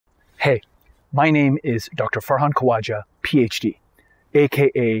Hey, my name is Dr. Farhan Ph.D,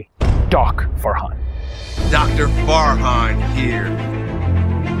 aka Doc Farhan. Dr. Farhan here.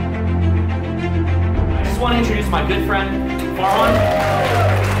 I just want to introduce my good friend, Farhan.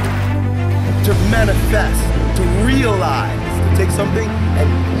 To manifest, to realize, to take something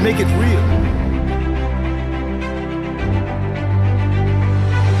and make it real.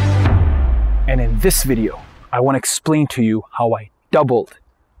 And in this video, I want to explain to you how I doubled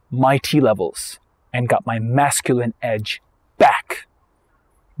my T levels and got my masculine edge back.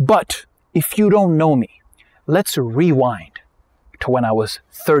 But if you don't know me, let's rewind to when I was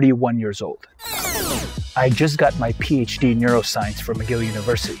 31 years old. I just got my PhD in neuroscience from McGill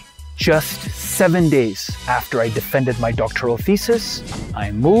University. Just 7 days after I defended my doctoral thesis,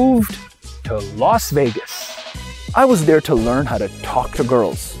 I moved to Las Vegas. I was there to learn how to talk to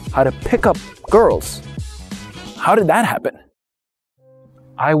girls, how to pick up girls. How did that happen?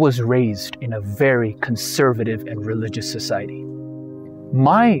 I was raised in a very conservative and religious society.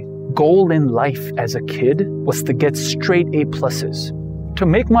 My goal in life as a kid was to get straight A+, to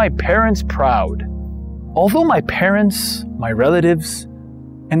make my parents proud. Although my parents, my relatives,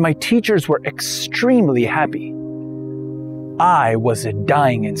 and my teachers were extremely happy, I was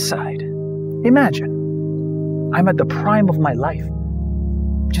dying inside. Imagine, I'm at the prime of my life.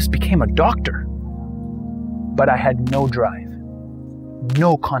 Just became a doctor. But I had no drive,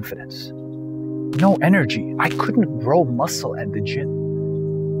 no confidence, no energy. I couldn't grow muscle at the gym.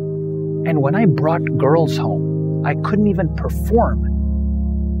 And when I brought girls home, I couldn't even perform.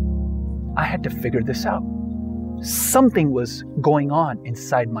 I had to figure this out. Something was going on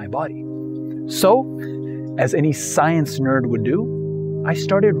inside my body. So, as any science nerd would do, I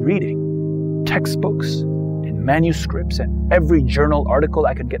started reading textbooks and manuscripts and every journal article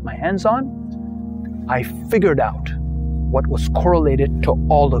I could get my hands on. I figured out what was correlated to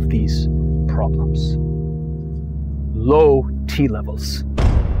all of these problems. Low T levels.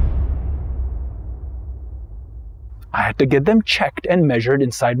 I had to get them checked and measured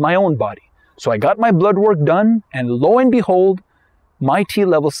inside my own body. So I got my blood work done, and lo and behold, my T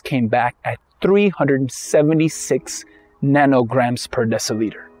levels came back at 376 nanograms per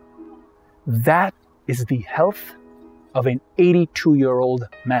deciliter. That is the health of an 82-year-old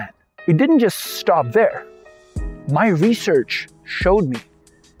man. It didn't just stop there. My research showed me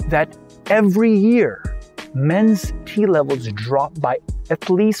that every year, men's T levels drop by at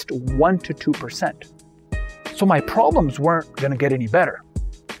least 1 to 2%. So my problems weren't going to get any better.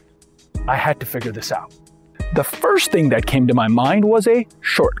 I had to figure this out. The first thing that came to my mind was a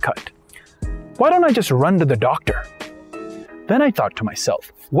shortcut. Why don't I just run to the doctor? Then I thought to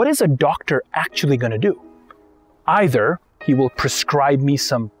myself, what is a doctor actually going to do? Either he will prescribe me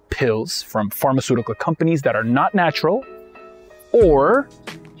some pills from pharmaceutical companies that are not natural, or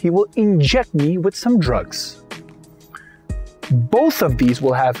he will inject me with some drugs. Both of these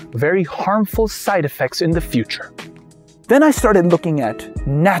will have very harmful side effects in the future. Then I started looking at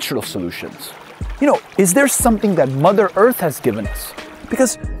natural solutions. Is there something that Mother Earth has given us?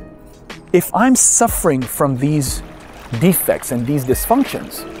 Because if I'm suffering from these defects and these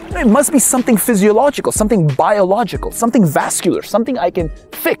dysfunctions, it must be something physiological, something biological, something vascular, something I can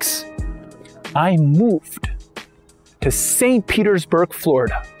fix. I moved to St. Petersburg,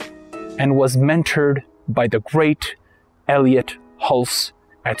 Florida, and was mentored by the great Elliot Hulse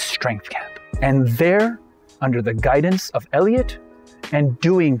at Strength Camp. And there, under the guidance of Elliot and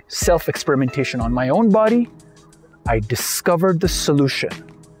doing self-experimentation on my own body, I discovered the solution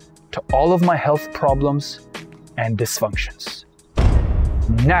to all of my health problems and dysfunctions.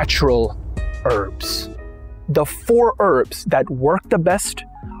 Natural herbs. The 4 herbs that work the best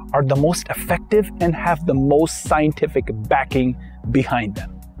are the most effective and have the most scientific backing behind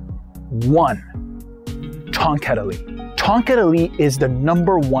them. 1. Tonkat-ali. Tonkat-ali is the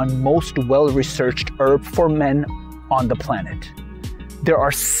 #1 most well-researched herb for men on the planet. There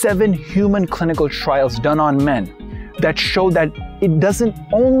are 7 human clinical trials done on men that show that it doesn't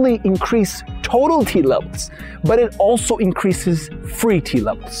only increase total T levels, but it also increases free T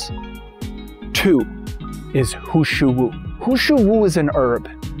levels. 2 is Hushu Wu. Hushu Wu is an herb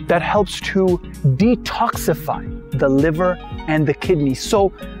that helps to detoxify the liver and the kidney,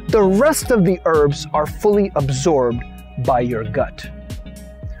 so the rest of the herbs are fully absorbed by your gut.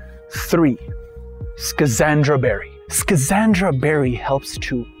 3. Schizandra berry. Schizandra berry helps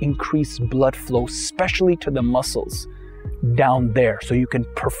to increase blood flow, especially to the muscles down there, so you can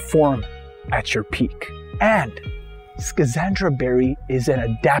perform at your peak. And Schizandra berry is an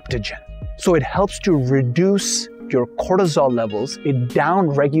adaptogen, so it helps to reduce your cortisol levels. It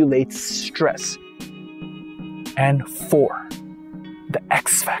down-regulates stress. And 4, the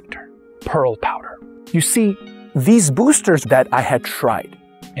X factor, pearl powder. You see, these boosters that I had tried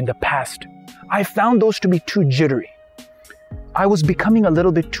in the past, I found those to be too jittery. I was becoming a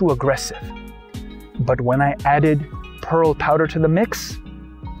little bit too aggressive. But when I added pearl powder to the mix,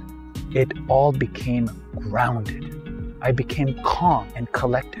 it all became grounded. I became calm and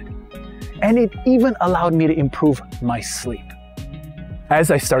collected. And it even allowed me to improve my sleep.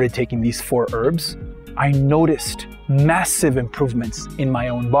 As I started taking these 4 herbs, I noticed massive improvements in my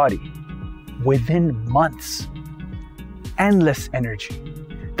own body. Within months, endless energy,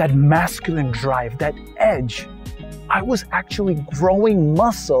 that masculine drive, that edge. I was actually growing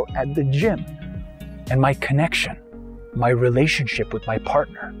muscle at the gym. And my connection, my relationship with my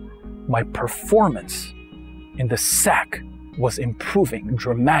partner, my performance in the sack was improving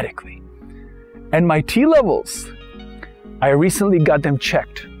dramatically. And my T levels, I recently got them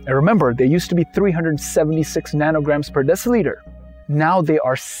checked. And remember, they used to be 376 nanograms per deciliter. Now they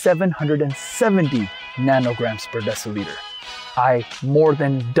are 770 nanograms per deciliter. I more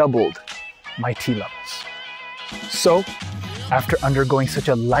than doubled my T levels. So, after undergoing such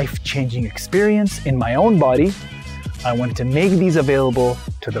a life-changing experience in my own body, I wanted to make these available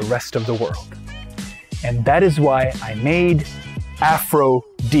to the rest of the world. And that is why I made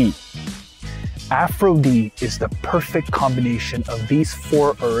aphro-d. Aphro-d is the perfect combination of these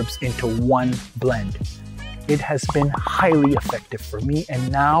 4 herbs into one blend. It has been highly effective for me,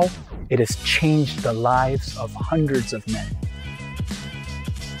 and now it has changed the lives of hundreds of men.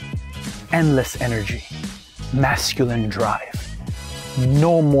 Endless energy, masculine drive,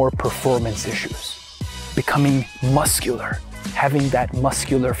 no more performance issues, becoming muscular, having that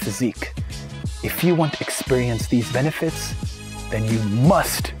muscular physique. If you want to experience these benefits, then you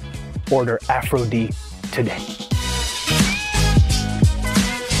must order aphro-d today.